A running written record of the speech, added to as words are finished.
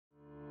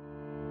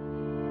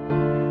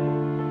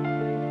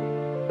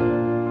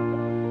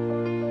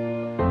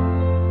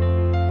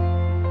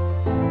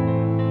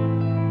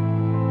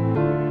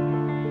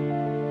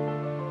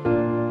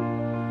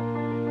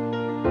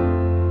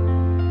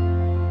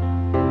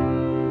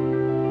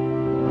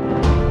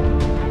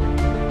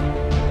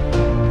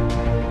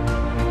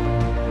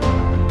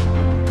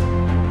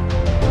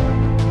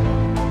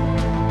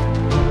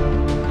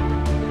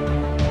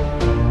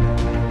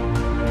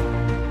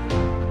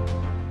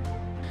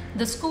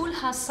school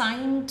has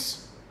signed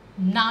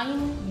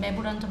 9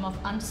 Memorandum of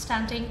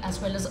Understanding as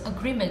well as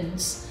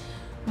agreements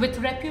with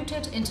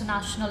reputed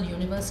international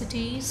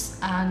universities,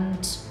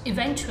 and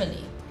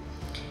eventually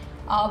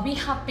we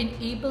have been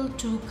able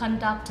to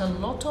conduct a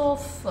lot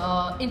of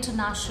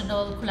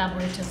international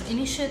collaborative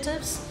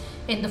initiatives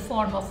in the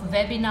form of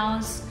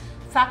webinars,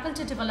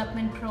 faculty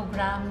development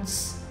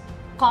programs,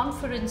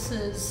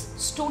 conferences,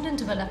 student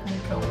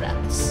development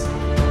programs.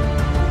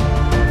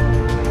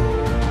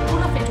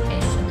 School of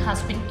Education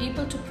has been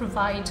able to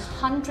provide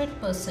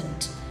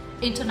 100%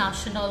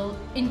 international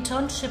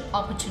internship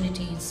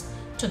opportunities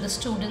to the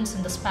students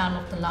in the span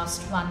of the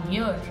last 1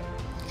 year.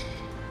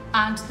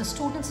 And the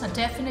students are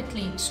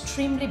definitely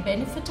extremely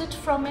benefited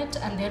from it,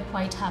 and they're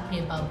quite happy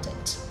about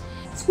it.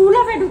 School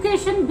of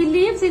Education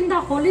believes in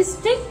the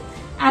holistic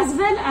as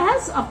well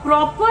as a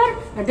proper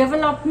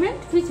development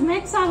which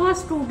makes our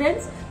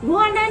students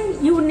one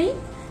and unique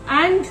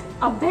and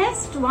a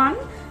best one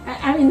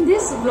in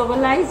this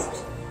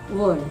globalized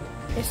world.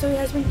 SOE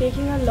has been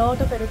taking a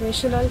lot of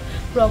educational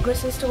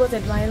progresses towards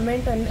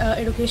environment and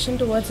education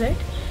towards it.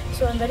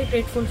 So I'm very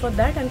grateful for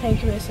that, and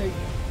thank you SOE.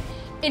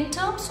 In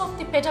terms of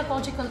the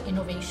pedagogical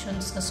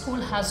innovations, the school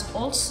has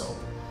also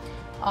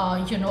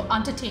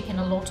undertaken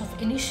a lot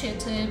of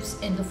initiatives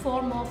in the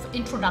form of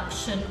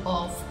introduction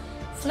of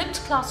flipped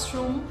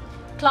classroom,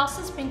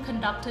 classes being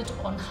conducted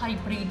on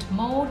hybrid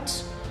mode,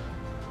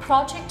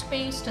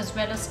 project-based as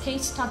well as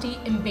case study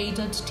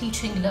embedded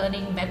teaching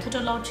learning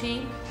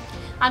methodology.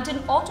 And in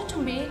order to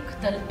make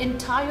the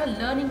entire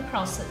learning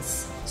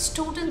process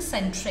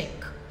student-centric,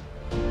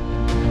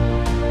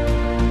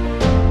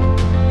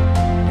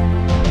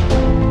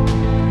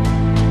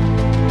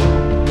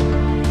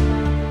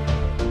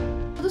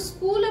 the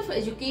School of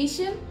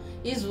Education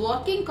is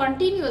working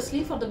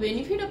continuously for the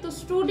benefit of the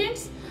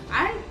students,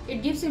 and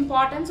it gives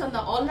importance on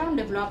the all-round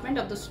development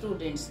of the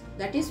students.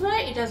 That is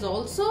why it has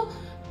also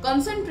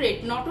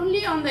concentrate not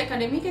only on the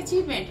academic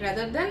achievement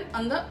rather than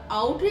on the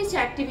outreach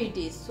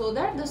activities, so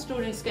that the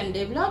students can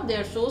develop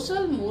their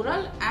social,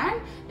 moral and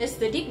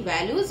aesthetic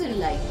values in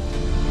life.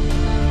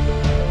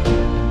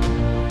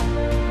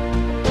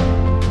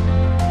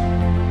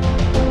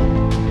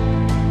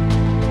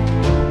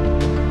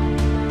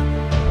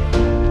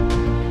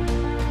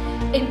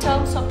 In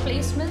terms of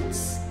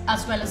placements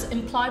as well as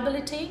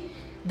employability,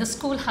 the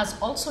school has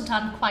also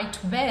done quite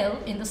well,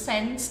 in the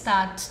sense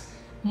that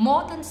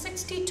more than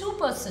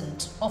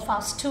 62% of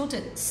our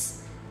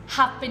students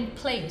have been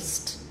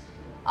placed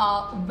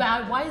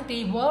while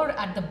they were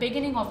at the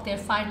beginning of their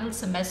final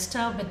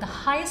semester with the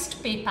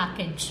highest pay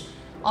package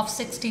of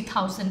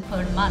 60,000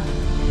 per month.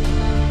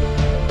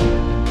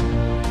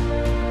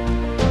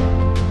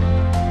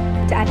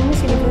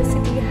 Adamas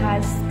University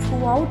has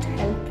throughout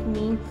helped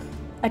me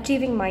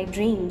achieving my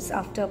dreams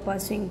after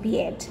pursuing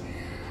B.Ed.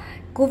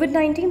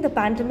 COVID-19, the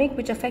pandemic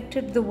which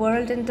affected the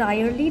world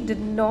entirely, did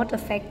not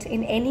affect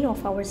in any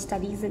of our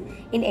studies in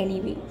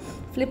any way.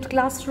 Flipped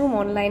classroom,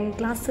 online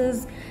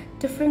classes,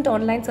 different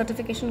online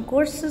certification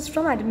courses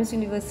from Adamas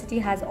University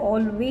has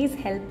always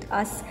helped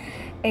us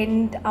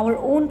in our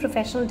own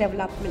professional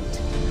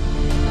development.